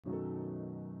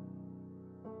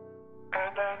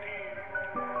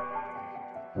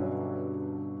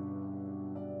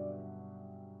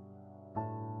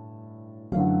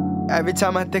Every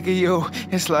time I think of you,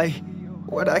 it's like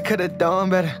what I could have done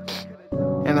better.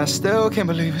 And I still can't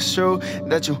believe it's true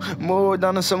that you moved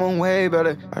on to someone way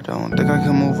better. I don't think I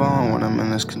can move on when I'm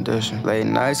in this condition. Late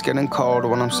nights getting cold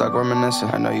when I'm stuck reminiscing.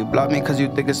 I know you block me cause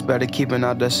you think it's better keeping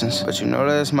our distance, but you know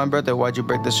that it's my birthday, why'd you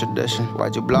break this tradition?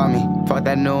 Why'd you block me? Fuck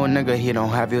that new nigga, he don't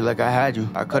have you like I had you.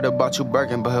 I could've bought you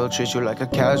Birkin, but he'll treat you like a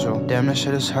casual. Damn, that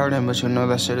shit is hurting, but you know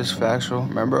that shit is factual.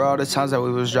 Remember all the times that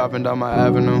we was dropping down my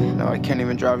avenue? Now I can't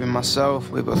even drive you myself.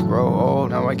 We both grow old,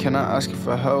 now I cannot ask you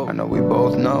for help. I know we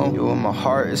both know you in my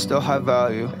heart is still high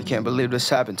value. I can't believe this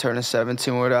happened, turning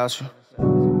 17 without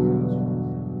you.